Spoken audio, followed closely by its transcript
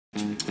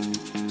Hi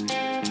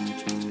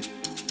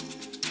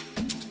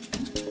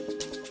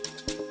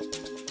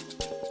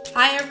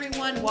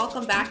everyone,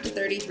 welcome back to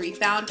 33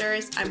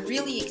 Founders. I'm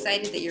really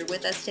excited that you're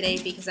with us today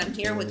because I'm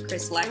here with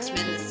Chris Lexmond,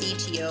 the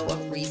CTO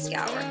of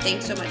REscour.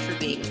 Thanks so much for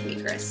being with me,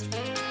 Chris.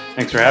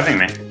 Thanks for having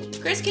me.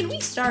 Chris, can we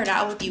start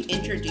out with you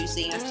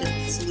introducing us to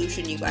the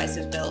solution you guys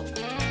have built?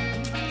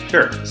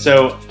 Sure.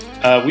 So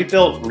we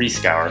built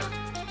REscour,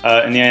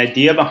 and the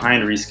idea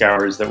behind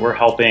REscour is that we're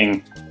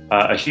helping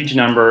a huge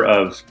number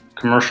of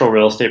commercial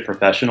real estate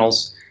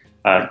professionals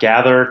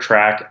gather,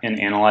 track, and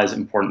analyze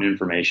important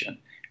information.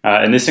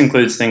 And this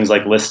includes things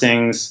like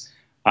listings,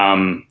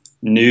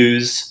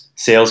 news,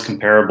 sales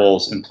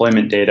comparables,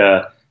 employment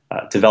data,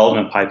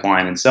 development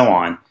pipeline, and so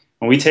on.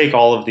 And we take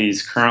all of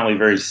these currently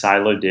very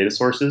siloed data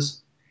sources,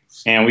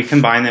 and we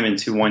combine them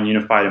into one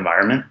unified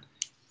environment.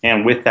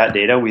 And with that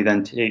data, we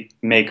then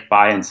make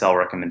buy and sell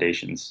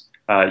recommendations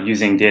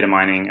using data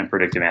mining and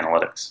predictive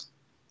analytics.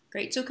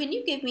 Great. So can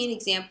you give me an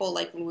example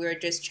like when we were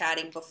just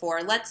chatting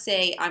before? Let's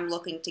say I'm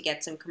looking to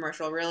get some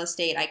commercial real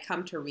estate. I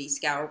come to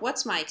REscour.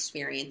 What's my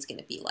experience going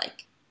to be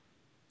like?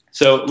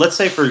 So let's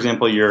say, for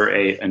example, you're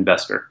an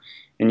investor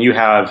and you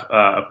have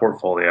a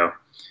portfolio.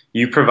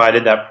 You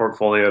provided that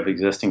portfolio of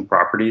existing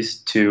properties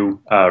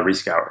to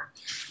REscour.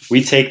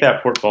 We take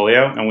that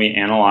portfolio and we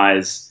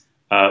analyze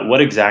what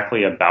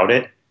exactly about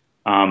it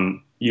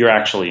you're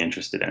actually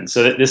interested in.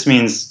 So this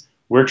means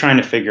we're trying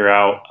to figure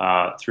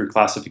out through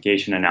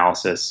classification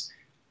analysis,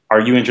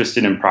 are you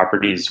interested in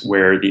properties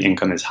where the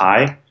income is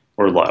high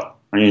or low?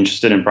 Are you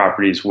interested in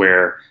properties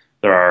where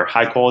there are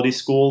high quality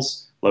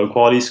schools, low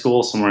quality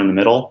schools, somewhere in the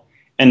middle?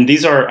 And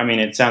these are, I mean,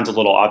 it sounds a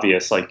little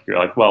obvious, like you're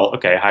like, well,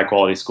 okay, high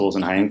quality schools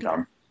and high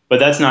income,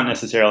 but that's not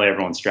necessarily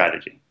everyone's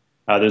strategy.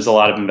 There's a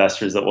lot of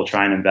investors that will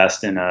try and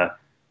invest in a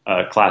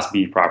Class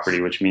B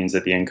property, which means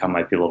that the income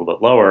might be a little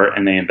bit lower,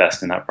 and they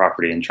invest in that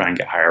property and try and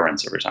get higher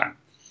rents over time.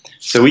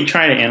 So we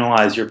try to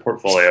analyze your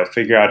portfolio,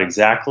 figure out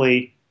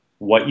exactly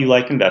what you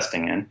like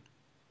investing in,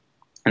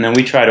 and then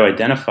we try to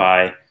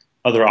identify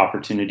other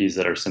opportunities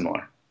that are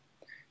similar.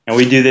 And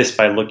we do this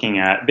by looking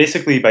at,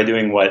 basically by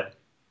doing what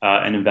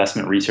an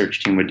investment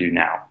research team would do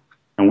now.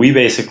 And we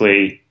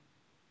basically,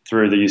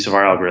 through the use of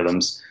our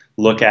algorithms,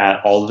 look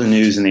at all the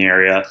news in the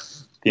area,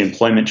 the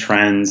employment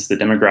trends, the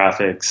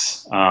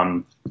demographics,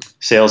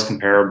 sales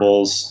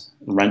comparables,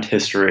 rent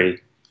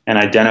history, and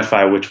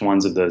identify which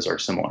ones of those are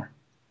similar.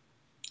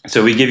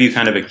 So we give you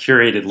kind of a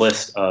curated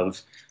list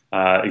of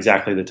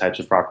exactly the types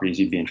of properties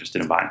you'd be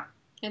interested in buying.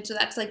 And so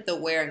that's like the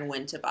where and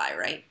when to buy,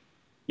 right?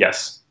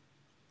 Yes.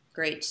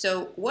 Great.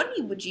 So what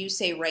would you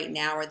say right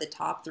now are the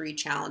top 3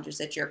 challenges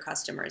that your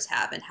customers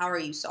have, and how are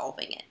you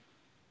solving it?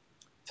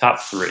 Top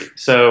 3.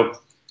 So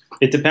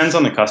it depends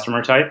on the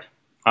customer type.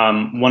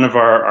 One of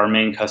our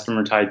main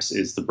customer types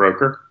is the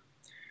broker.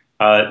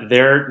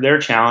 Their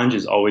challenge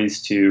is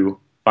always to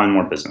find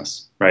more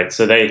business, right?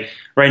 So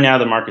right now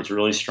the market's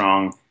really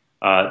strong.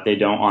 They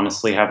don't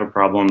honestly have a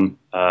problem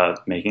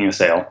making a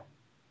sale.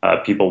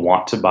 People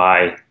want to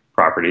buy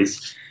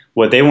properties.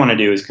 What they want to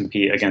do is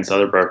compete against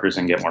other brokers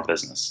and get more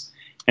business.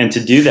 And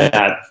to do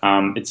that,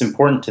 it's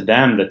important to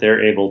them that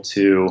they're able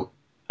to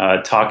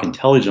talk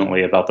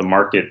intelligently about the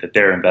market that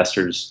their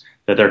investors,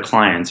 that their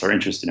clients are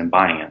interested in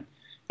buying in.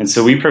 And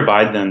so we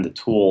provide them the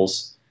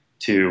tools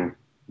to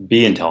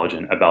be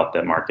intelligent about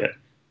that market.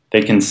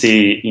 They can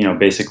see,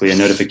 basically a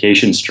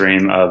notification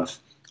stream of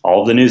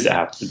all of the news that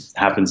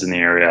happens in the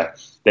area.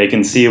 They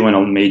can see when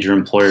a major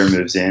employer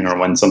moves in or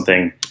when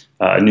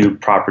a new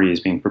property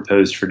is being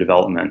proposed for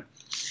development.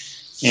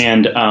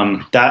 And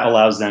that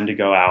allows them to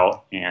go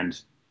out and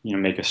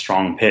make a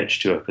strong pitch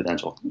to a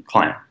potential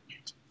client.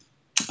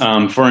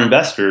 For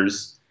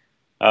investors,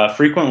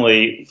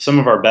 frequently some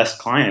of our best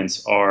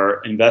clients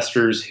are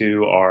investors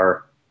who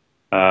are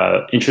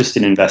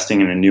interested in investing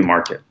in a new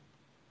market.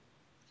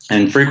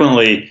 And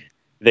frequently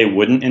they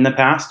wouldn't in the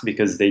past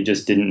because they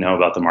just didn't know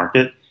about the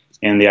market.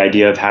 And the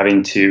idea of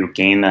having to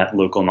gain that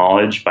local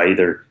knowledge by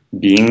either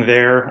being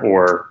there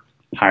or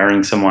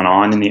hiring someone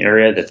on in the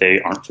area that they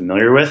aren't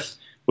familiar with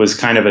was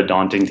kind of a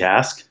daunting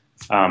task.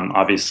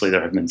 Obviously,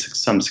 there have been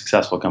some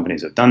successful companies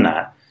that have done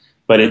that,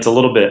 but it's a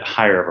little bit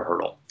higher of a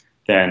hurdle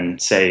than,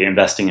 say,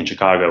 investing in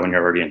Chicago when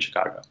you're already in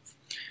Chicago.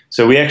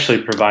 So we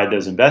actually provide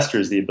those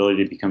investors the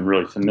ability to become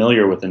really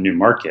familiar with a new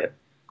market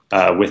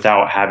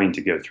without having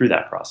to go through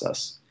that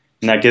process.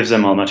 And that gives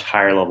them a much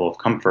higher level of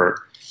comfort.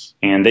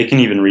 And they can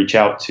even reach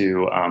out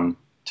to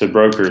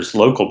brokers,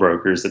 local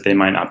brokers that they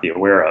might not be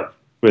aware of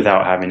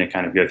without having to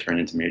kind of go through an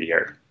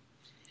intermediary.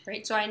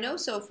 Great. So I know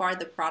so far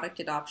the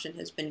product adoption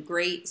has been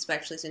great,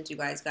 especially since you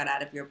guys got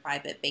out of your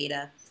private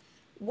beta.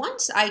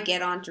 Once I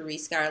get onto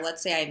REscour,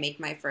 let's say I make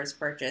my first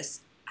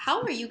purchase,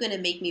 how are you going to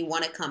make me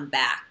want to come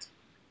back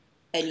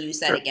and use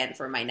that again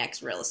for my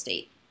next real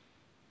estate?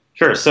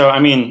 Sure. So, I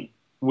mean,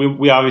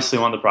 we obviously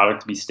want the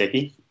product to be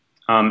sticky.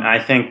 I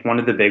think one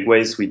of the big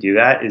ways we do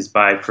that is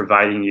by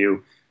providing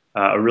you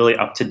a really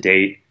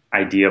up-to-date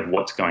idea of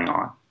what's going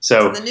on. It's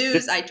So the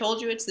news. I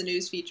told you it's the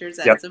news features.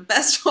 yep. That's the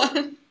best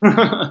one.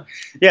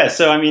 Yeah,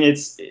 so I mean,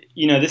 it's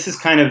this is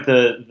kind of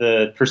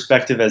the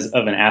perspective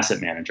of an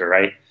asset manager,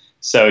 right?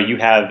 So you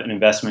have an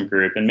investment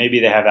group, and maybe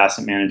they have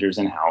asset managers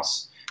in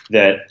house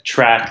that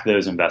track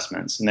those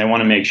investments, and they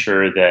want to make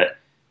sure that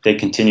they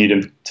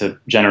continue to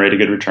generate a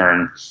good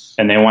return,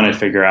 and they want to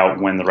figure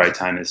out when the right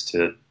time is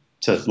to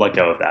let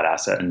go of that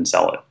asset and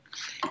sell it.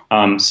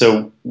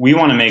 So we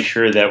want to make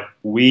sure that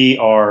we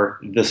are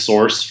the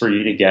source for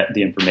you to get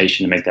the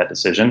information to make that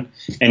decision,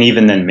 and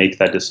even then make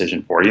that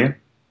decision for you,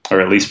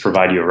 or at least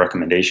provide you a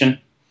recommendation.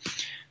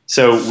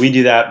 So we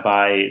do that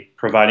by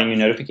providing you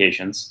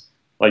notifications.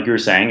 Like you were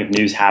saying, if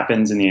news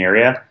happens in the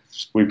area,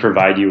 we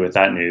provide you with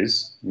that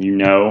news. You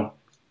know,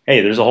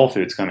 hey, there's a Whole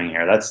Foods coming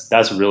here.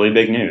 That's really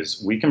big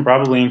news. We can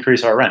probably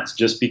increase our rents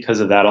just because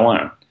of that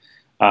alone.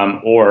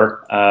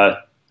 Or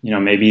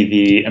maybe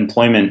the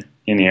employment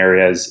in the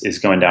area is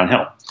going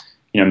downhill.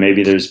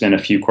 Maybe there's been a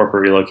few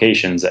corporate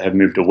relocations that have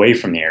moved away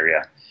from the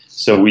area.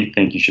 So we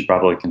think you should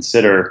probably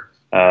consider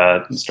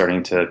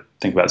starting to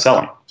think about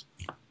selling.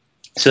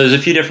 So there's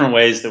a few different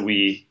ways that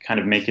we kind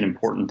of make it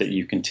important that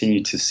you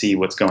continue to see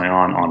what's going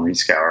on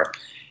ReScour.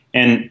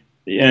 And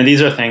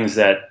these are things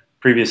that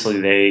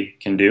previously they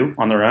can do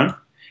on their own.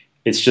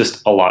 It's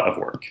just a lot of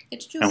work.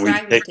 It's too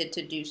fragmented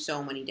to do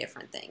so many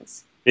different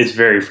things. It's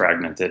very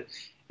fragmented.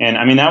 And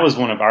I mean, that was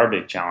one of our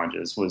big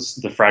challenges, was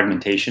the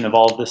fragmentation of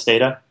all of this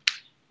data.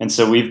 And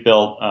so we've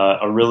built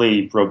a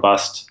really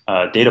robust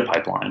data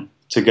pipeline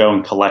to go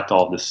and collect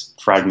all this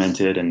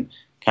fragmented and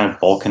kind of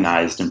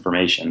balkanized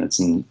information that's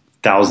in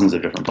thousands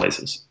of different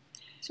places.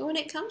 So when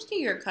it comes to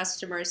your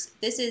customers,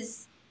 this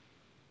is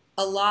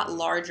a lot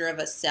larger of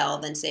a sell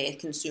than, say, a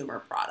consumer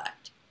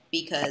product,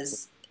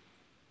 because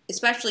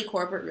especially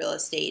corporate real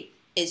estate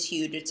is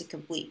huge. It's a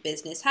complete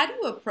business. How do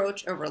you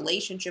approach a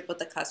relationship with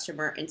a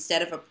customer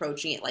instead of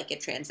approaching it like a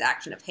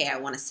transaction of, hey, I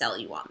want to sell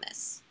you on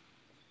this?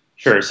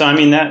 Sure. So I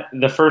mean, that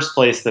the first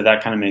place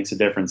that kind of makes a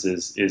difference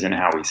is in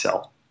how we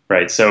sell,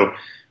 right? So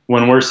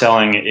when we're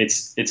selling,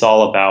 it's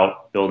all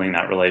about building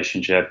that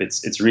relationship.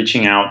 It's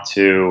reaching out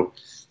to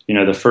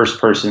the first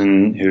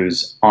person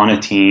who's on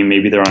a team.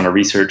 Maybe they're on a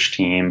research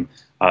team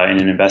in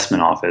an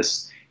investment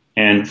office,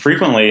 and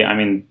frequently, I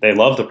mean, they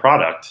love the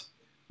product,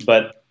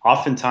 but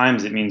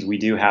oftentimes it means we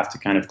do have to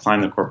kind of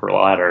climb the corporate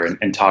ladder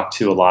and talk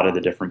to a lot of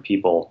the different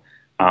people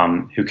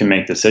who can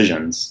make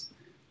decisions.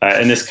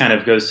 And this kind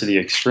of goes to the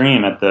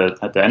extreme at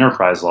the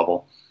enterprise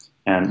level.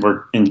 And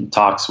we're in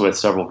talks with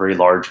several very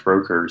large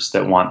brokers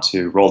that want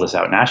to roll this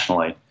out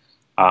nationally.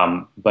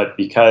 But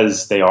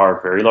because they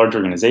are very large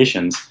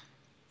organizations,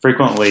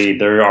 frequently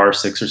there are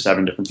 6 or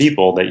 7 different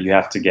people that you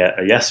have to get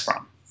a yes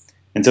from.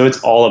 And so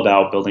it's all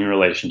about building a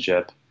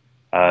relationship,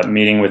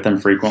 meeting with them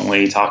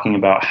frequently, talking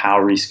about how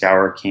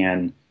ReScour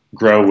can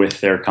grow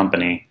with their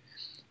company.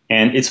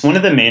 And it's one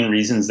of the main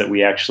reasons that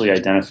we actually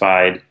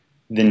identified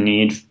the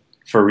need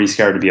for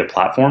ReScour to be a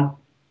platform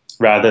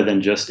rather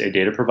than just a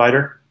data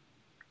provider.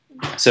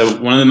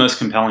 So one of the most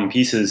compelling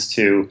pieces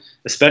to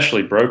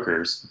especially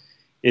brokers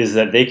is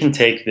that they can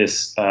take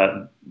this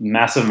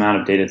massive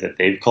amount of data that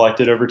they've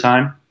collected over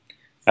time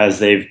as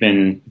they've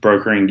been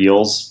brokering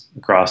deals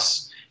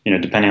across,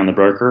 depending on the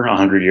broker,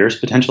 100 years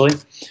potentially.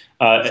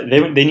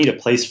 They need a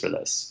place for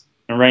this.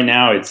 And right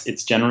now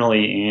it's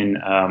generally in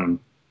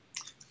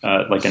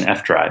like an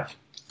F drive.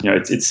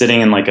 It's sitting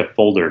in like a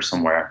folder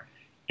somewhere.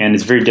 And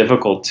it's very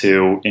difficult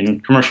to, in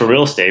commercial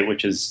real estate,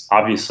 which is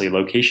obviously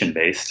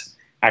location-based,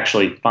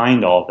 actually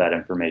find all of that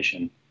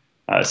information,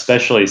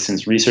 especially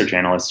since research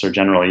analysts are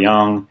generally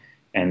young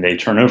and they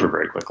turn over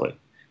very quickly.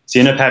 So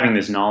you end up having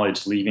this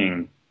knowledge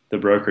leaving the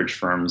brokerage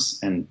firms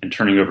and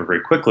turning over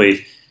very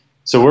quickly.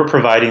 So we're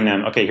providing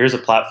them, okay, here's a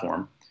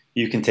platform.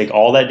 You can take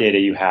all that data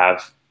you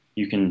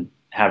can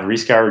have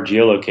ReScour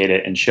geolocate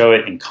it and show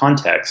it in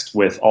context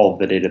with all of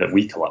the data that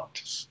we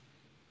collect.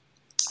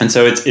 And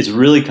so it's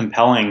really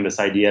compelling, this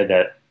idea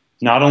that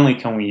not only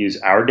can we use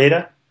our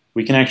data,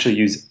 we can actually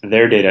use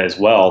their data as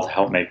well to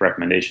help make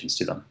recommendations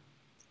to them.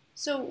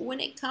 So when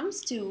it comes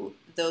to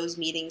those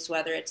meetings,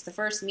 whether it's the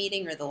first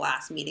meeting or the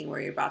last meeting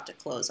where you're about to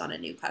close on a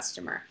new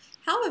customer,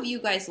 how have you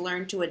guys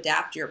learned to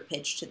adapt your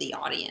pitch to the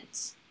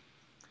audience?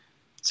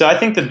 So I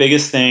think the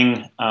biggest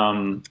thing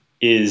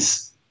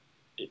is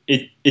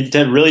it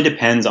really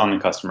depends on the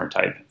customer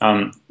type.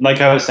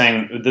 Like I was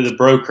saying, the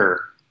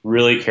broker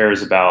really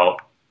cares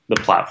about the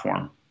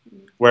platform,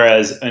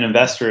 whereas an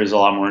investor is a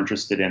lot more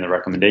interested in the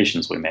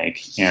recommendations we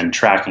make and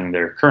tracking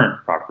their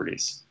current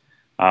properties.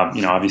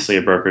 Obviously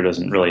a broker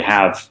doesn't really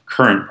have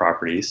current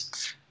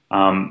properties,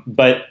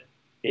 but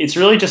it's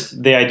really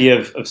just the idea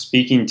of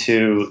speaking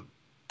to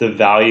the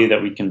value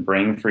that we can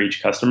bring for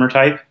each customer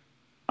type.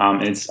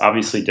 And it's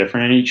obviously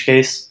different in each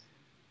case.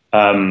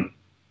 And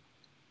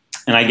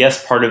I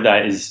guess part of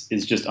that is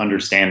just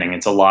understanding.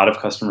 It's a lot of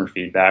customer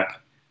feedback,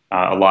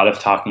 a lot of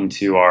talking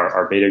to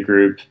our beta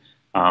group,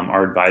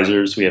 our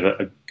advisors. We have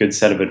a good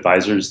set of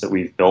advisors that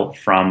we've built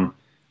from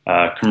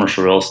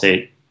commercial real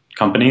estate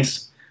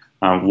companies.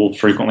 We'll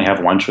frequently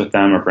have lunch with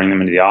them or bring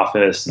them into the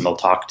office, and they'll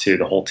talk to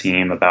the whole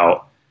team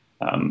about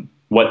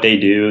what they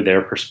do,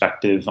 their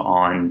perspective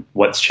on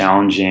what's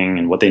challenging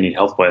and what they need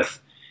help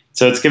with.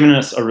 So it's given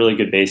us a really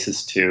good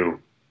basis to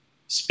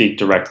speak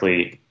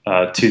directly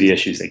to the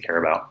issues they care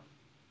about.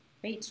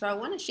 Great. So I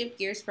want to shift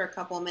gears for a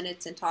couple of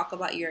minutes and talk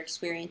about your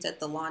experience at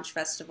the Launch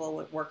Festival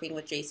with working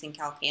with Jason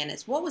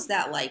Calacanis. What was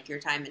that like, your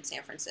time in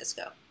San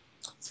Francisco?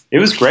 It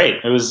was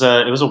great. It was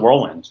a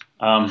whirlwind.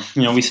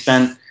 We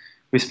spent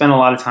a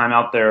lot of time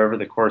out there over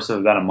the course of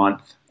about a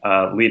month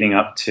leading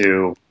up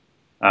to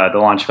the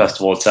Launch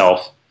Festival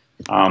itself,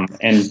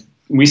 and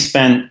we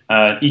spent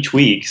each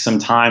week some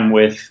time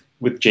with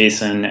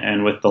Jason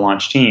and with the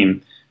launch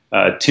team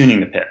tuning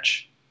the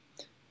pitch.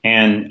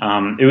 And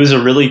it was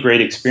a really great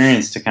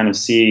experience to kind of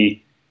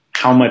see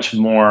how much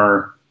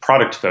more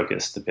product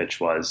focused the pitch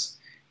was.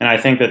 And I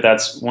think that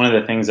that's one of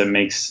the things that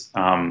makes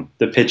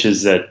the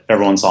pitches that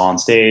everyone saw on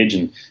stage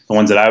and the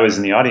ones that I was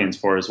in the audience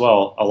for as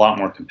well a lot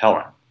more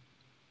compelling,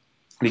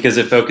 because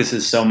it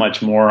focuses so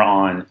much more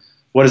on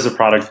what does the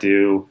product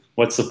do,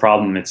 what's the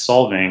problem it's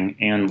solving,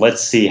 and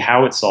let's see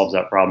how it solves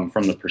that problem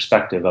from the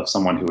perspective of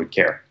someone who would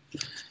care.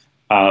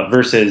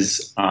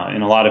 Versus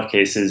in a lot of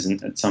cases,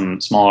 in some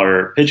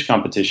smaller pitch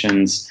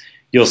competitions,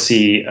 you'll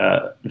see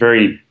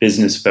very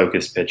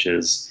business-focused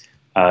pitches.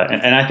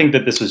 And I think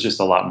that this was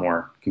just a lot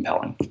more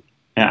compelling.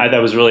 And I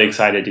was really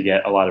excited to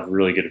get a lot of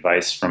really good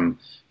advice from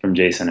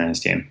Jason and his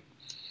team.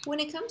 When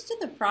it comes to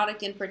the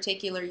product in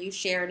particular, you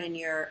shared in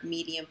your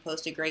Medium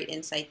post a great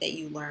insight that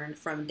you learned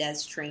from Des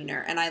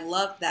Traynor. And I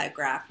love that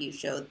graph you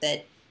showed,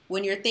 that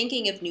when you're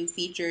thinking of new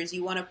features,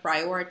 you want to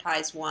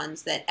prioritize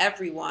ones that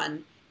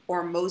everyone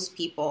or most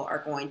people are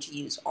going to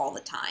use all the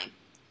time.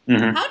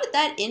 Mm-hmm. How did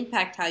that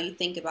impact how you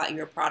think about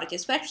your product,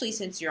 especially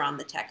since you're on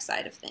the tech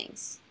side of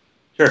things?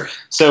 Sure.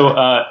 So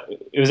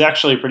it was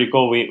actually pretty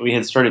cool. We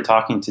had started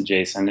talking to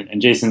Jason,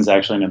 and Jason's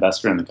actually an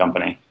investor in the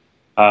company.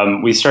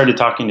 We started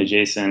talking to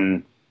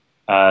Jason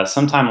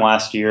sometime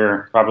last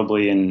year,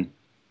 probably in,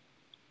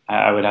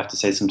 I would have to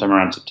say sometime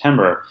around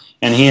September,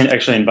 and he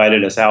actually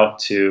invited us out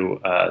to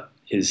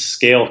his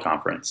Scale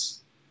conference.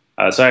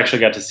 So I actually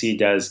got to see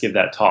Des give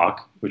that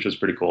talk, which was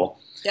pretty cool.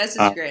 Des is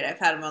great. I've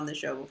had him on the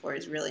show before.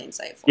 He's really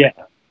insightful.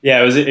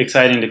 Yeah, it was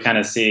exciting to kind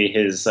of see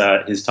his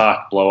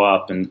talk blow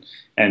up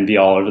and be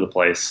all over the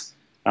place.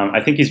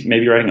 I think he's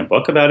maybe writing a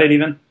book about it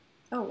even.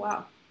 Oh,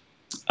 wow.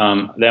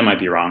 That might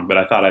be wrong, but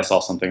I thought I saw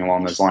something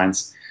along those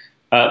lines.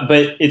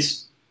 But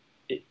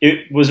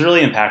it was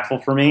really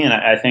impactful for me, and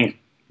I think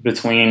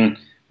between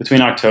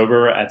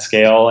October at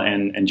Scale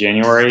and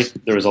January,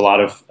 there was a lot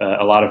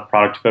of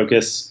product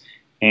focus,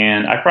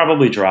 and I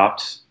probably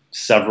dropped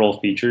several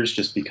features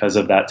just because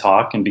of that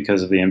talk and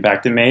because of the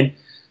impact it made.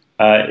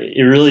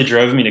 It really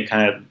drove me to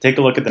kind of take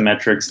a look at the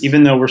metrics,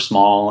 even though we're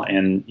small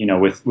and,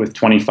 with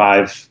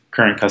 25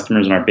 current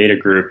customers in our beta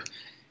group,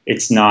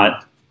 it's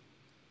not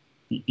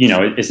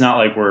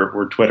like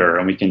we're Twitter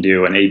and we can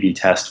do an A/B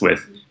test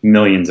with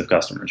millions of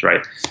customers,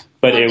 right?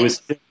 But it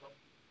was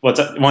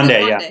one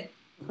day,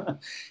 yeah.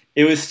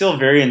 It was still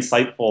very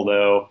insightful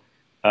though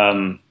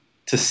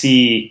to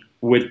see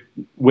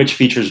which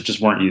features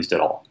just weren't used at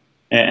all,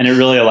 and it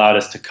really allowed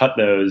us to cut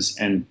those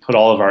and put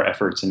all of our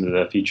efforts into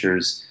the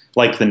features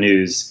like the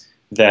news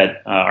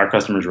that our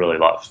customers really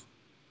love.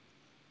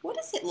 What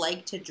is it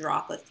like to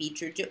drop a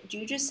feature? Do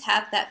you just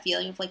have that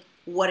feeling of like,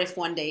 what if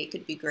one day it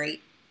could be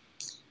great?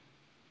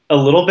 A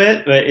little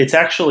bit, but it's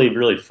actually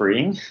really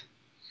freeing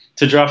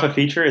to drop a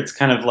feature. It's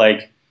kind of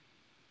like,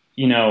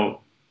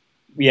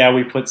 yeah,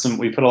 we put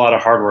a lot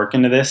of hard work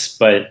into this,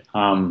 but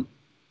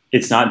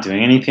it's not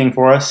doing anything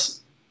for us.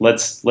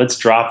 Let's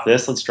drop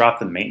this. Let's drop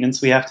the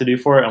maintenance we have to do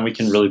for it, and we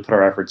can really put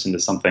our efforts into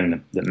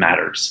something that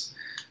matters.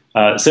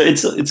 So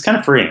it's kind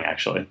of freeing,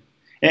 actually.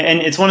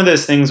 And it's one of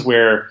those things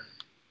where,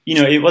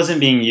 it wasn't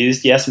being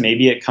used. Yes,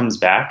 maybe it comes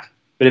back,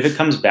 but if it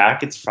comes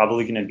back, it's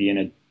probably going to be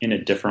in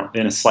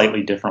a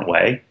slightly different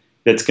way.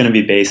 That's going to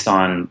be based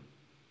on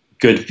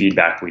good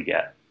feedback we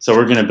get. So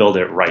we're going to build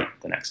it right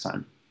the next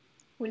time.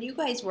 When you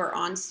guys were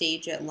on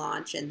stage at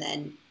launch, and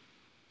then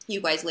you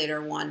guys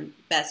later won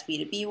Best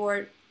B2B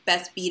award,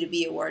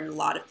 and a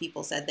lot of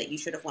people said that you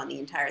should have won the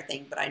entire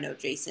thing, but I know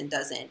Jason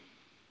doesn't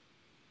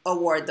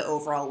award the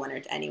overall winner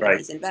to anyone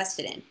he's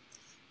invested in.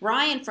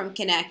 Ryan from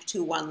Connect,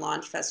 who won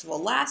Launch Festival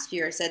last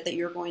year, said that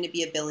you're going to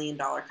be $1 billion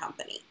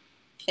company.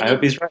 And I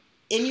hope he's right.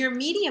 In your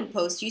Medium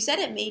post, you said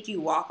it made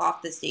you walk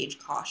off the stage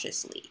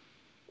cautiously.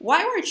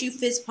 Why weren't you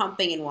fist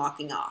pumping and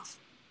walking off?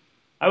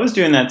 I was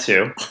doing that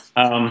too,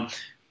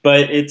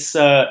 but it's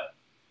a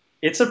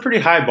pretty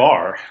high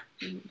bar.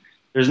 Mm-hmm.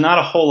 There's not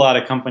a whole lot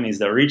of companies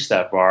that reach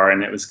that bar,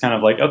 and it was kind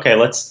of like, okay,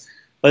 let's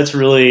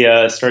really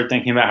start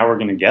thinking about how we're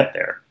going to get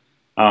there,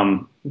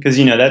 because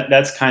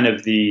that's kind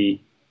of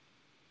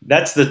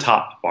that's the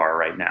top bar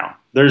right now.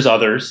 There's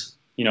others,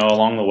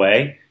 along the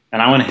way,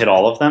 and I want to hit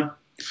all of them.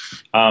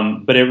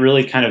 But it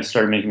really kind of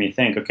started making me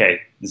think,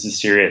 okay, this is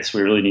serious.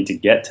 We really need to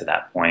get to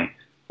that point.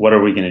 What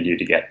are we going to do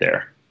to get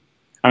there?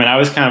 I mean, I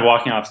was kind of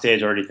walking off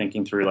stage already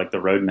thinking through like the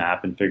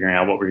roadmap and figuring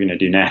out what we're going to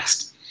do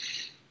next.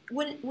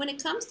 When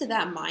it comes to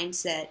that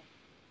mindset,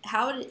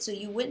 so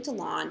you went to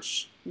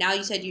launch. Now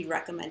you said you'd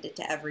recommend it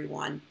to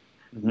everyone.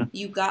 Mm-hmm.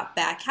 you got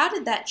back. How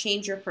did that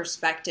change your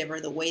perspective or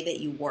the way that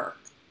you work?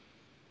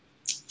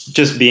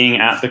 Just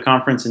being at the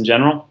conference in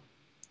general.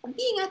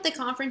 Being at the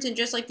conference, and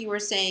just like you were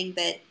saying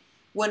that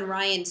when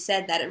Ryan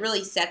said that, it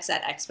really sets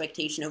that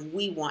expectation of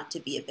we want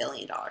to be $1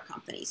 billion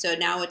company. So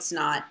now it's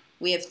not,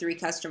 we have 3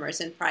 customers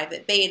in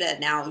private beta,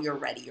 now you're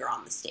ready, you're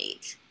on the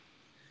stage.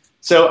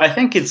 So I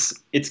think it's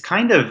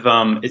kind of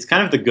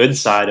the good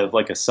side of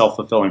like a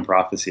self-fulfilling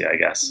prophecy, I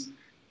guess.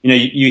 You know,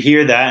 you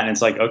hear that and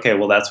it's like, okay,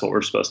 well, that's what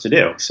we're supposed to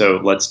do. So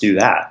let's do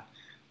that.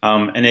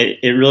 And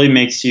it really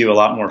makes you a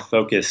lot more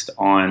focused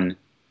on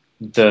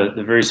the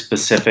very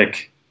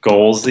specific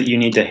goals that you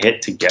need to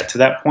hit to get to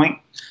that point,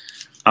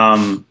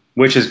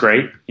 which is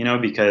great, you know,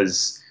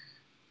 because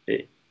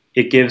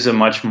it gives a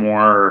much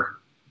more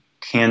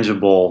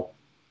tangible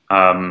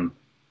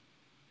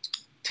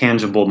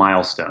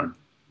milestone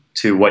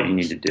to what you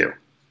need to do.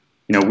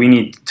 You know, we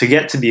need to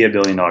get to be $1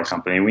 billion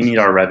company. We need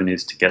our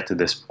revenues to get to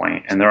this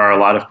point, and there are a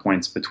lot of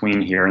points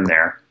between here and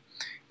there,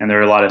 and there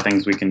are a lot of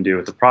things we can do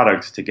with the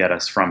product to get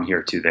us from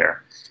here to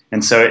there.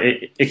 And so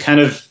it kind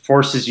of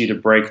forces you to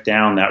break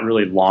down that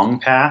really long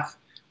path,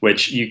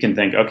 which you can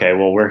think, okay,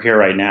 well, we're here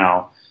right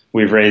now.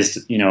 We've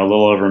raised, you know, a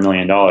little over $1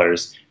 million.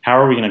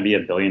 How are we going to be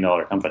 $1 billion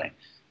company?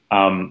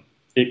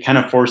 It kind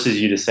of forces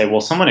you to say,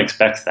 well, someone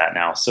expects that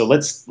now. So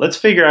let's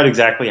figure out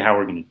exactly how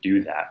we're going to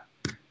do that.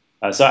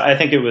 So I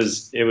think it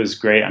was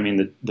great. I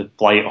mean, the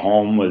flight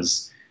home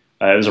was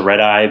it was a red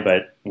eye,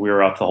 but we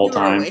were up the whole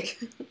time.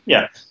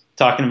 Yeah,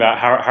 talking about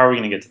how are we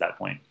going to get to that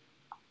point.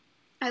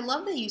 I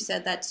love that you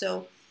said that.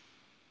 So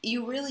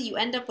you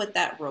end up with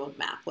that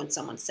roadmap when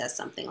someone says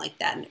something like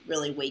that, and it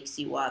really wakes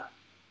you up.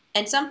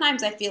 And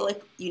sometimes I feel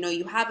like, you know,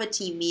 you have a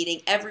team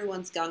meeting,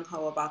 everyone's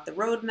gung-ho about the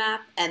roadmap,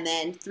 and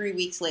then 3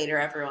 weeks later,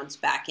 everyone's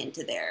back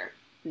into their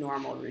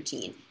normal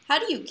routine. How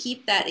do you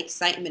keep that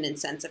excitement and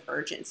sense of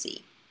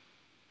urgency?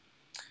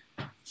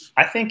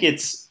 I think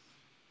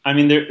I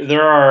mean,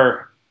 there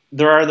are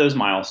those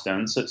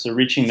milestones. So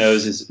reaching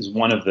those is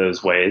one of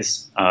those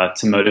ways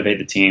to motivate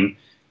the team.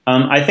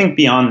 I think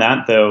beyond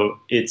that, though,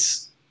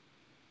 it's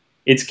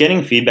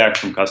getting feedback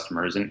from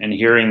customers and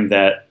hearing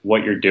that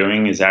what you're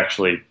doing is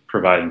actually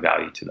providing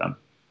value to them.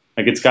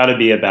 Like it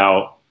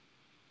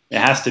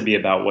has to be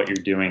about what you're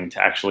doing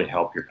to actually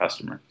help your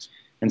customer.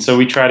 And so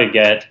we try to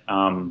get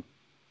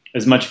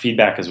as much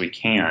feedback as we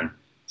can.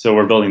 So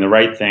we're building the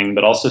right thing,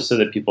 but also so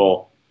that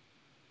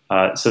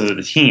so that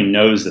the team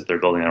knows that they're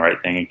building the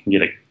right thing and can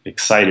get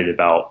excited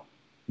about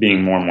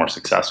being more and more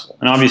successful.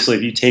 And obviously,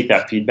 if you take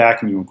that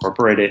feedback and you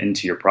incorporate it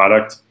into your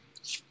product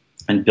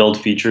and build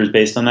features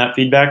based on that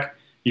feedback,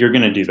 you're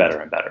going to do better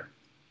and better.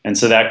 And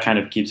so that kind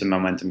of keeps the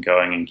momentum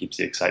going and keeps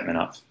the excitement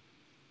up.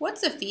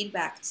 What's a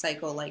feedback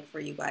cycle like for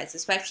you guys,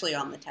 especially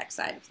on the tech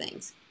side of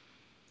things?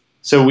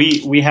 So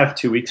we have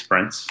 2-week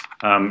sprints.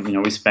 You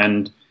know, we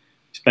spend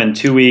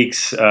 2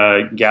 weeks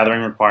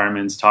gathering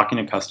requirements, talking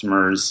to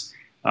customers.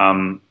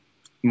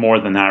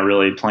 More than that,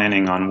 really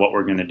planning on what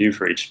we're going to do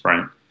for each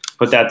sprint.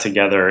 Put that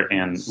together,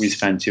 and we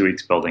spend 2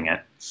 weeks building it.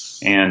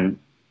 And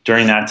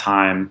during that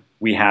time,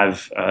 we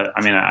have,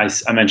 I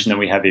mentioned that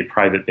we have a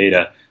private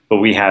beta, but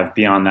we have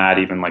beyond that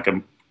even like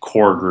a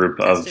core group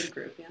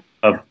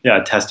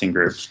testing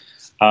group.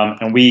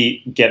 And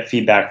we get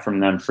feedback from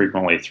them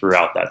frequently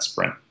throughout that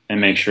sprint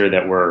and make sure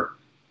that we're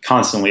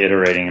constantly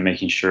iterating and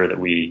making sure that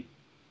we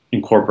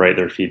incorporate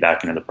their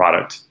feedback into the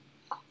product.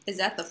 Is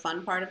that the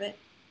fun part of it?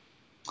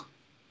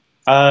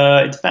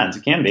 It depends.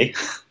 It can be.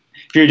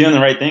 If you're doing the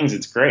right things,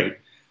 it's great.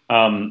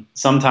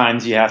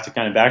 Sometimes you have to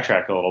kind of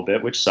backtrack a little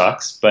bit, which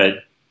sucks,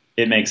 but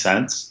it makes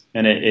sense.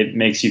 And it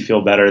makes you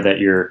feel better that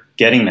you're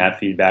getting that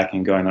feedback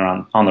and going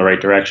on the right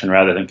direction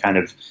rather than kind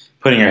of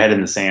putting your head in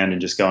the sand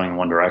and just going in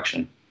one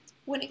direction.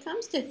 When it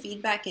comes to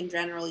feedback in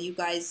general, you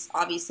guys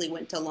obviously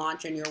went to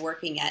launch and you're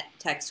working at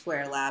Tech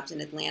Square Labs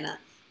in Atlanta.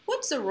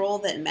 What's the role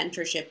that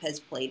mentorship has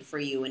played for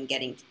you in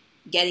getting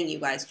you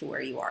guys to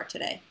where you are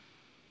today?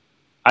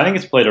 I think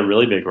it's played a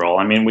really big role.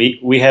 I mean,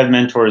 we have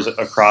mentors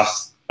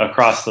across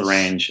the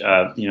range.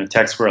 You know,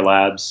 Tech Square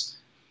Labs,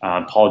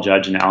 Paul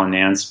Judge and Alan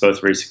Nance,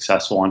 both very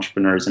successful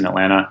entrepreneurs in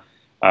Atlanta.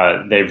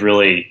 They've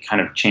really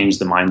kind of changed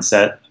the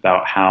mindset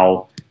about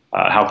how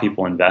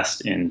people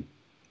invest in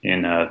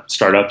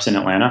startups in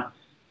Atlanta,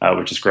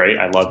 which is great.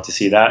 I love to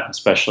see that,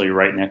 especially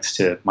right next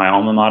to my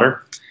alma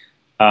mater.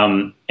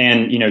 And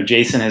you know,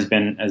 Jason has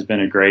been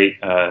a great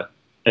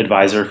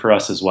advisor for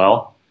us as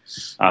well.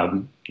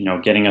 You know,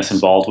 getting us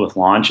involved with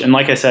launch. And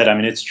like I said, I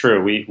mean, it's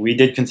true. We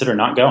did consider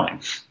not going,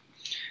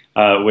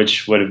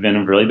 which would have been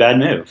a really bad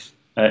move.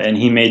 And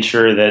he made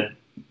sure that,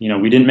 you know,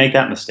 we didn't make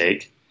that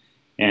mistake.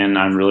 And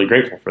I'm really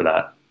grateful for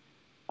that.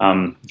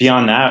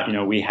 Beyond that, you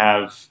know, we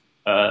have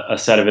a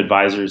set of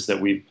advisors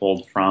that we've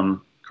pulled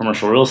from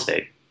commercial real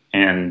estate,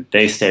 and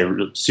they stay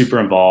super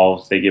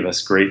involved. They give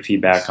us great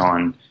feedback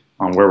on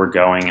where we're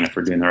going and if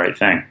we're doing the right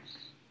thing.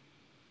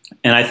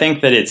 And I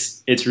think that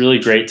it's really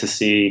great to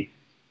see,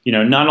 you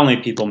know, not only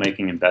people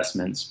making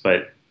investments,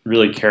 but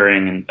really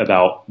caring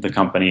about the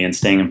company and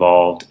staying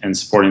involved and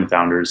supporting the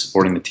founders,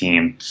 supporting the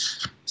team.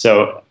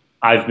 So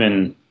I've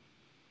been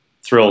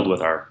thrilled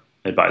with our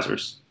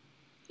advisors.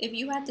 If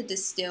you had to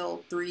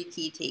distill three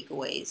key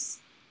takeaways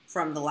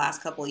from the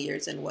last couple of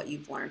years and what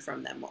you've learned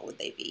from them, what would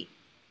they be?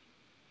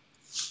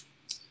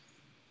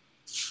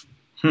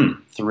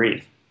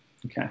 Three.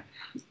 Okay.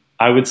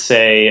 I would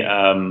say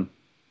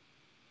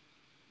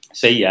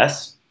say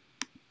yes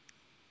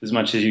as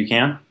much as you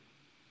can.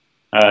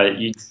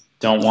 You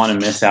don't want to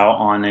miss out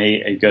on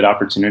a good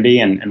opportunity.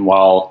 And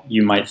while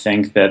you might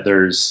think that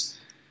there's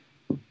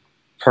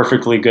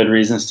perfectly good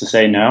reasons to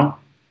say no,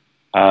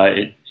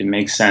 it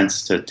makes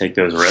sense to take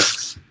those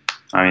risks.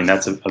 I mean,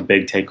 that's a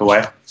big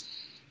takeaway.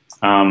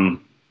 I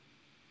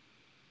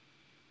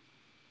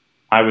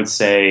would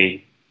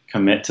say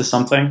commit to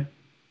something,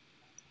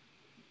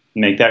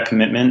 make that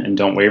commitment, and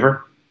don't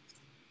waver.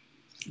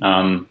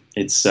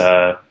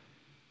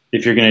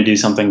 If you're going to do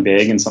something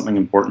big and something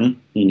important,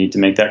 you need to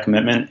make that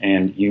commitment,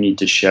 and you need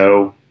to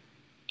show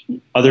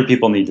other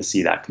people need to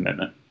see that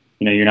commitment.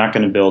 You're not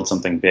going to build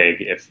something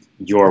big if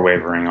you're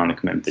wavering on the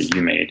commitment that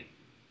you made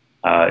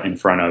in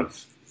front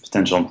of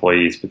potential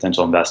employees,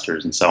 potential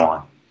investors, and so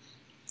on.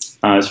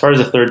 As far as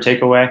the third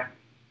takeaway,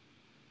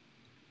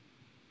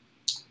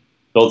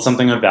 build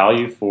something of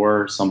value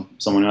for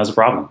someone who has a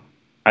problem.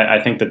 I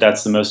think that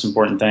that's the most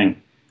important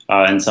thing,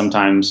 and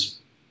sometimes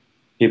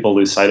people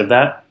lose sight of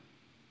that.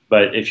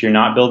 But if you're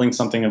not building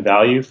something of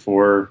value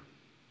for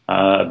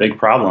a big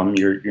problem,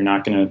 you're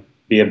not going to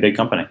be a big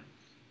company.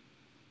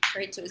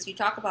 Great. So as you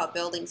talk about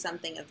building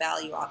something of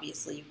value,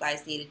 obviously you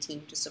guys need a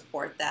team to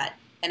support that.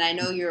 And I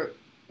know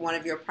one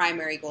of your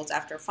primary goals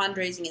after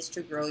fundraising is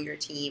to grow your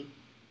team.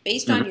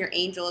 Based on your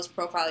AngelList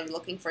profile, you're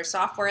looking for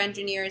software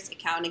engineers,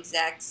 account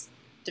execs,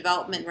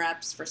 development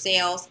reps for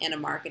sales, and a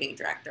marketing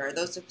director. Are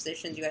those the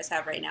positions you guys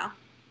have right now?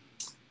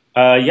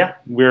 Yeah,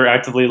 we're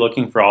actively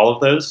looking for all of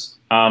those.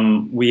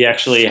 We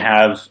actually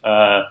have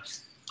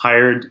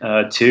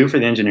hired 2 for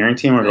the engineering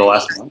team over the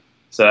last month,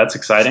 so that's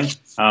exciting.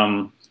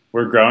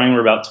 We're growing.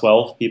 We're about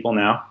 12 people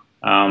now,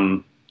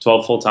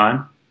 12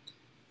 full-time.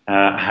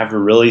 I have a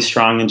really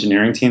strong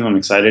engineering team I'm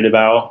excited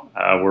about.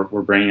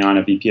 We're bringing on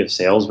a VP of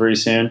sales very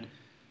soon.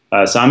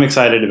 So I'm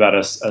excited about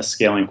us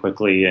scaling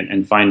quickly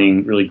and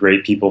finding really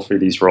great people for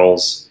these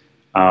roles.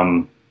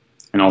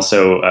 And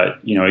also,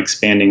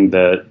 expanding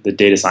the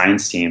data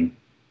science team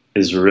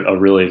is a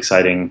really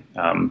exciting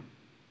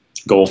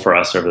goal for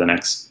us over the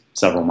next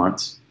several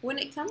months. When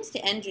it comes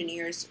to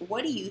engineers,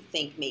 what do you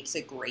think makes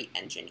a great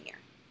engineer?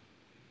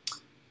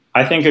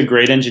 I think a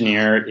great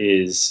engineer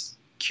is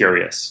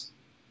curious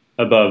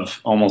above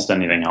almost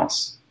anything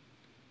else.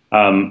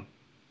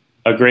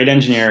 A great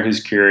engineer who's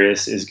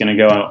curious is going to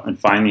go out and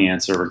find the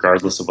answer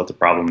regardless of what the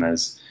problem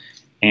is.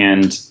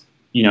 And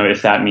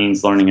if that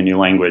means learning a new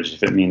language,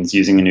 if it means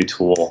using a new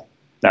tool,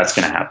 that's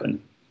going to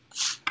happen.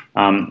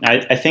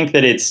 I think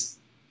that it's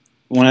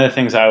one of the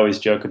things I always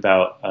joke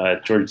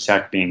about Georgia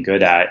Tech being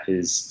good at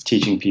is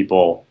teaching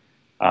people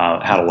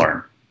how to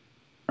learn.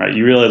 Right?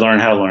 You really learn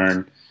how to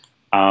learn.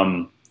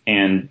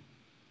 And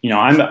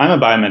I'm a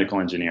biomedical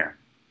engineer.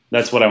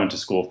 That's what I went to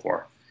school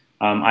for.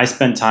 I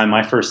spent time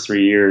my first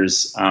 3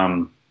 years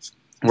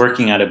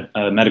working at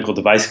a medical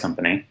device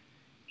company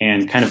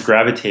and kind of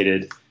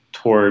gravitated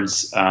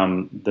towards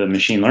the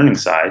machine learning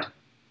side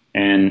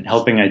and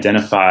helping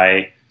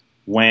identify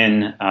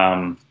when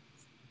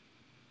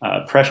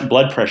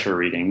blood pressure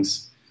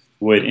readings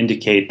would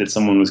indicate that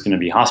someone was going to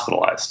be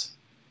hospitalized.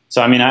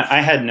 So, I mean, I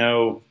had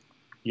no,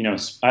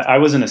 I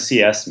wasn't a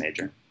CS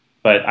major,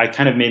 but I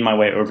kind of made my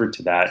way over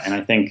to that. And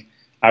I think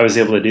I was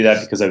able to do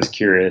that because I was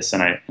curious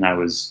and I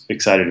was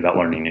excited about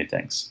learning new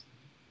things.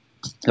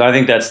 So I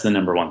think that's the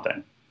number one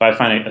thing. If I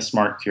find a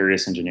smart,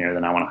 curious engineer,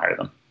 then I want to hire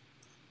them.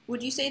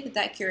 Would you say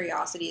that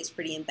curiosity is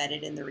pretty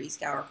embedded in the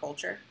REscour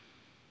culture?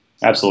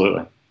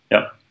 Absolutely.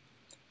 Yep.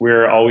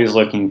 We're always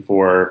looking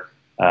for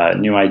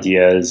new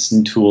ideas,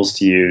 new tools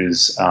to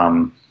use,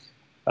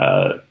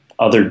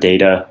 other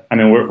data. I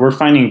mean, we're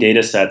finding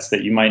data sets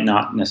that you might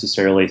not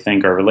necessarily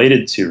think are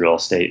related to real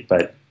estate,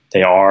 but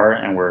they are,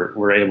 and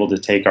we're able to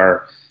take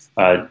our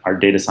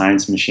data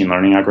science machine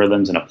learning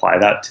algorithms and apply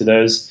that to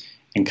those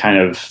and kind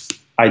of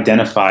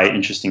identify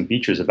interesting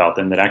features about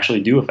them that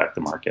actually do affect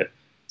the market.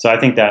 So I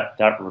think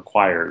that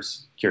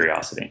requires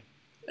curiosity.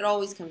 It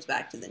always comes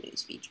back to the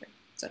news feature.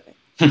 It's okay.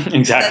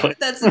 Exactly.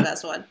 That's the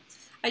best one.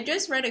 I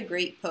just read a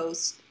great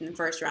post in the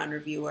first round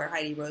review where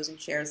Heidi Rosen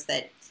shares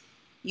that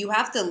you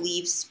have to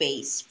leave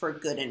space for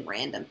good and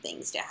random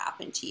things to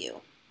happen to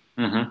you.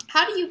 Mm-hmm.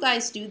 How do you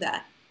guys do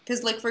that?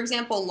 Because, for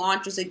example,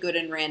 launch is a good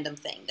and random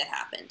thing that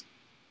happened.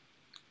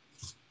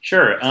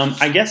 Sure.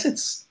 I guess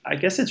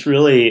it's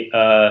really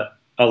a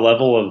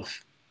level of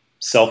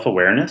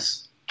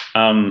self-awareness.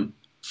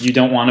 You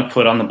don't want to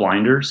put on the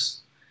blinders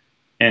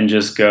and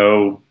just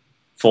go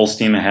full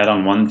steam ahead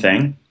on one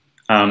thing.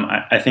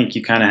 I think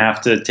you kind of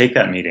have to take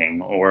that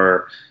meeting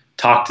or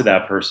talk to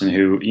that person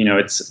who,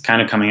 it's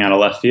kind of coming out of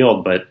left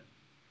field, but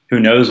who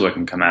knows what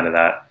can come out of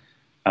that.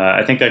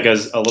 I think that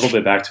goes a little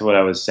bit back to what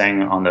I was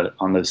saying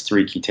on those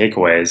 3 key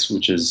takeaways,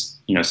 which is,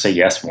 say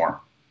yes more.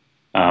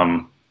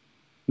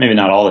 Maybe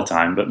not all the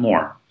time, but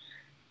more.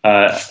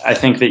 I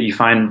think that you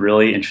find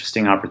really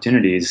interesting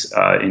opportunities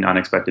in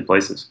unexpected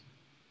places.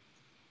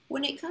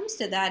 When it comes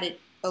to that, it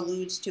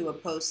alludes to a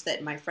post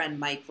that my friend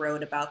Mike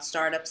wrote about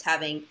startups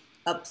having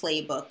a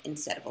playbook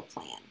instead of a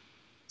plan. Hmm.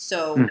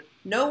 So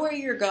know where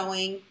you're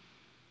going,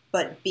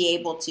 but be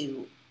able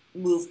to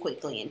move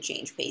quickly and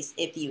change pace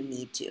if you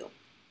need to.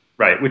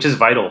 Right, which is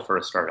vital for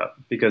a startup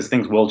because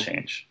things will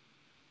change.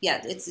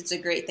 Yeah, it's a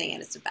great thing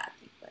and it's a bad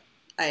thing, but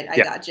I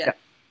Yeah, gotcha.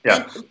 yeah,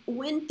 And yeah.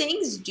 when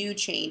things do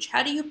change,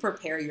 how do you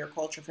prepare your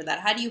culture for that?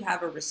 How do you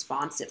have a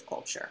responsive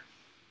culture?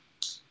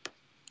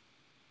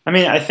 I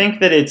mean, I think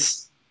that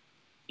it's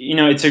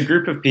a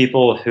group of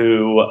people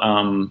who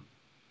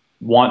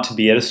want to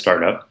be at a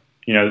startup.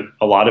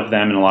 A lot of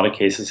them in a lot of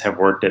cases have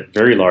worked at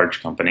very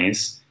large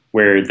companies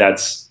where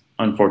that's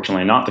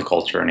unfortunately not the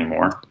culture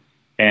anymore.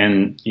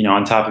 And,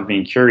 on top of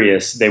being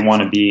curious, they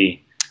want to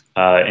be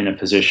in a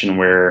position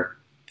where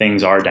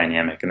things are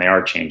dynamic and they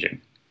are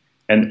changing.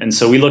 And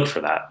so we look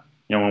for that.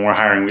 When we're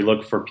hiring, we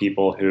look for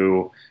people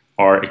who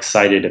are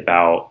excited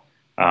about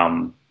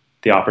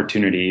the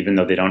opportunity, even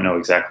though they don't know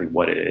exactly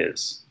what it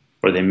is,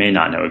 or they may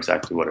not know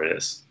exactly what it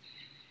is.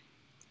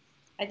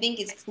 I think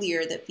it's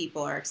clear that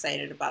people are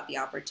excited about the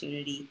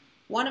opportunity.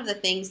 One of the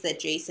things that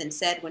Jason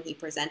said when he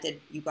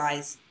presented you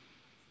guys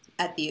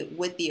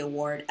with the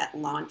award at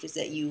launch is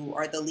that you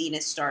are the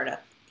leanest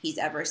startup he's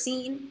ever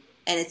seen,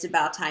 and it's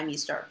about time you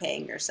start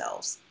paying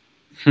yourselves.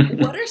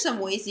 What are some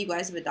ways you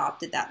guys have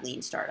adopted that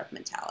lean startup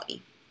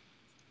mentality?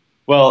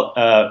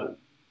 Well,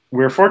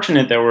 we're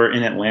fortunate that we're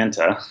in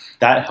Atlanta.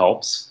 That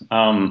helps.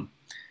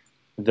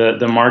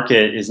 The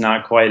market is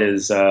not quite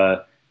as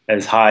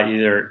high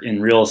either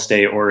in real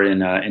estate or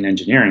in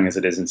engineering as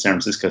it is in San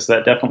Francisco. So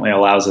that definitely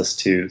allows us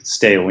to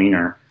stay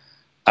leaner.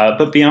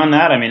 But beyond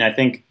that, I mean, I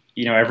think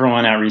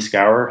everyone at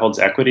REscour holds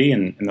equity,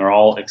 and they're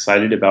all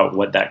excited about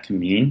what that can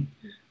mean.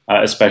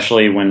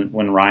 Especially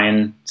when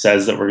Ryan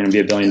says that we're going to be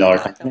a billion Billion dollar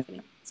dollar company.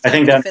 company. It's I time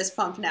think for the that fist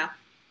pump now.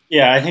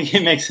 Yeah, I think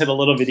it makes it a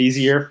little bit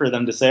easier for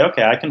them to say,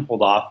 okay, I can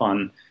hold off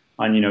on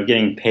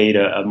getting paid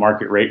a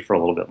market rate for a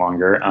little bit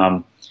longer.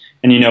 And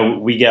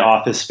we get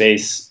office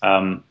space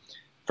from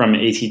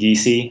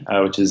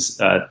ATDC, which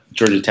is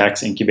Georgia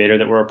Tech's incubator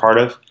that we're a part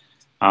of.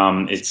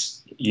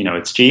 It's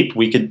cheap.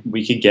 We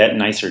could get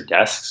nicer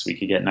desks. We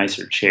could get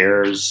nicer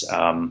chairs.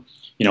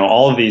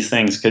 All of these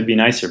things could be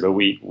nicer, but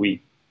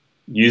we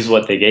use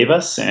what they gave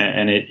us,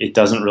 and it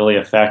doesn't really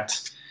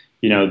affect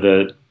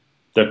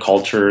the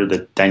culture,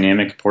 the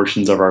dynamic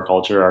portions of our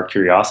culture, our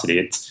curiosity.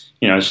 It's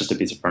just a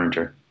piece of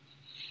furniture.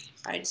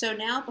 All right, so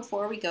now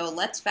before we go,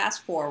 let's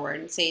fast forward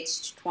and say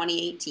it's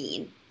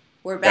 2018.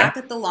 We're Okay. back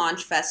at the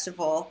launch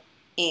festival,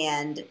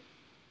 and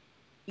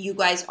you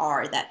guys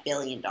are that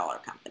billion-dollar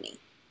company.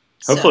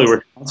 Hopefully, So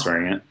we're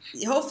sponsoring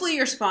it. hopefully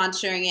you're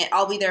sponsoring it.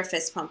 I'll be there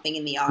fist pumping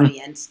in the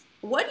audience.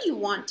 What do you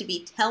want to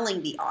be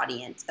telling the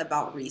audience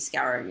about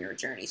REscour and your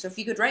journey? So if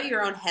you could write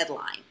your own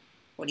headline,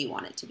 what do you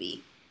want it to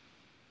be?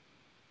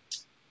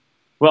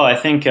 Well, I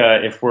think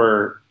if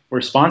we're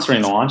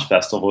sponsoring the launch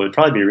festival, it would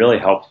probably be really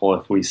helpful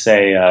if we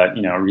say,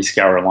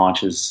 REscour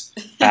launches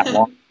at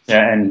launch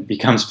and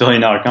becomes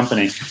billion-dollar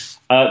company.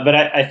 But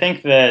I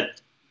think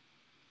that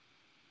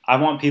I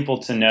want people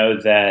to know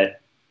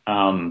that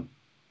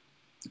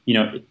you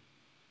know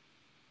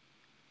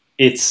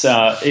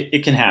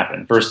it can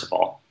happen, first of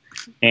all,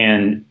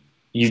 and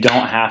you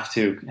don't have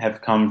to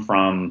have come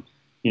from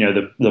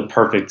the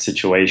perfect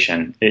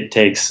situation. It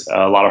takes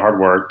a lot of hard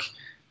work.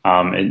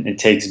 It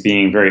takes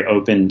being very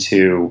open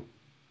to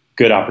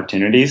good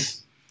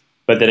opportunities,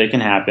 but that it can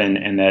happen,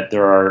 and that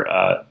there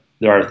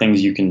are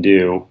things you can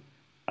do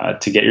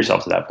to get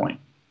yourself to that point.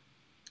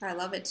 I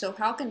love it. So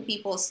how can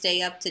people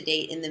stay up to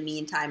date in the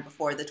meantime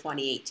before the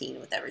 2018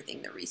 with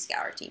everything the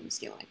REscour team is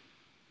doing?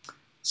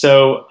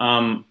 So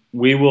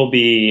we will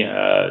be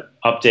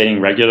updating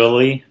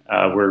regularly.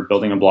 We're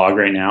building a blog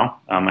right now.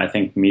 I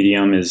think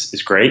Medium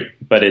is great,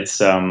 but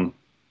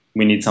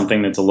we need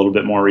something that's a little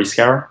bit more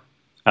REscour.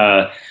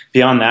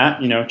 Beyond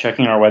that,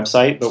 checking our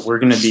website. But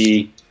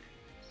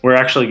we're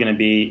actually going to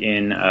be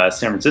in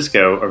San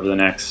Francisco over the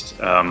next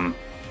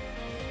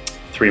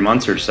 3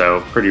 months or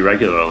so, pretty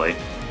regularly.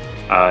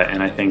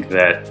 And I think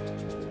that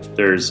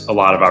there's a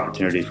lot of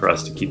opportunity for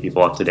us to keep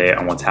people up to date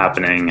on what's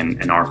happening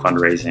and our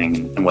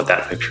fundraising and what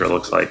that picture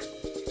looks like.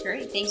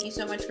 Great. Thank you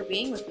so much for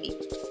being with me.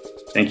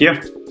 Thank you.